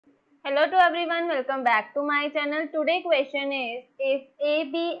Hello to everyone, welcome back to my channel. Today question is, if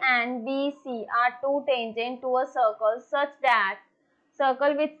AB and BC are two tangent to a circle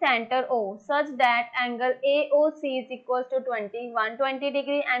with center O such that angle AOC is equals to 120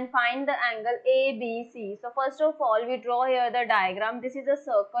 degree and find the angle ABC. So first of all we draw here the diagram. This is a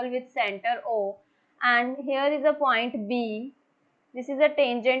circle with center O and here is a point B. This is a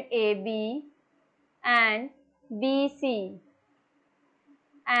tangent AB and BC.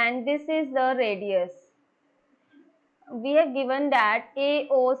 And this is the radius. We have given that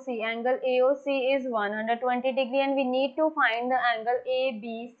AOC, angle AOC is 120 degree and we need to find the angle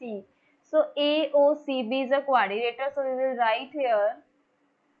ABC. So AOCB is a quadrilateral, so we will write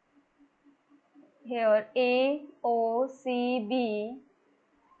here AOCB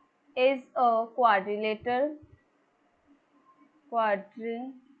is a quadrilateral.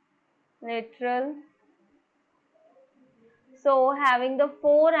 So having the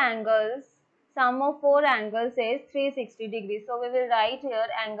four angles, sum of four angles is 360 degrees. So we will write here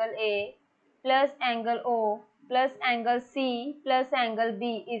angle A plus angle O plus angle C plus angle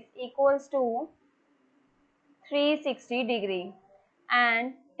B is equals to 360 degree.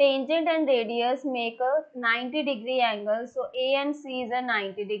 And tangent and radius make a 90 degree angle. So A and C is a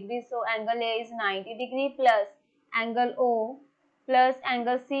 90 degree. So angle A is 90 degree plus angle O plus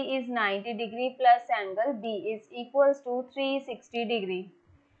angle C is 90 degree plus angle B is equals to 360 degree.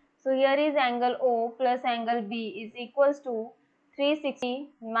 So here is angle O plus angle B is equals to 360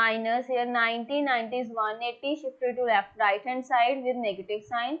 minus here 90 is 180 shifted to right hand side with negative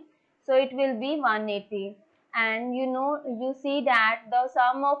sign. So it will be 180. And you see that the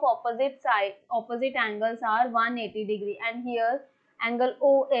sum of opposite angles are 180 degree and here angle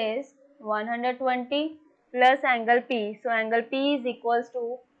O is 120 plus angle P. So angle P is equals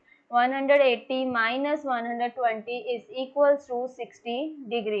to 180 minus 120 is equals to 60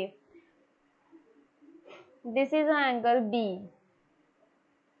 degree. This is an angle B.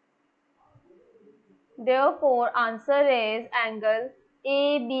 Therefore, answer is angle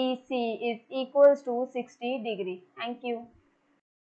ABC is equals to 60 degree. Thank you.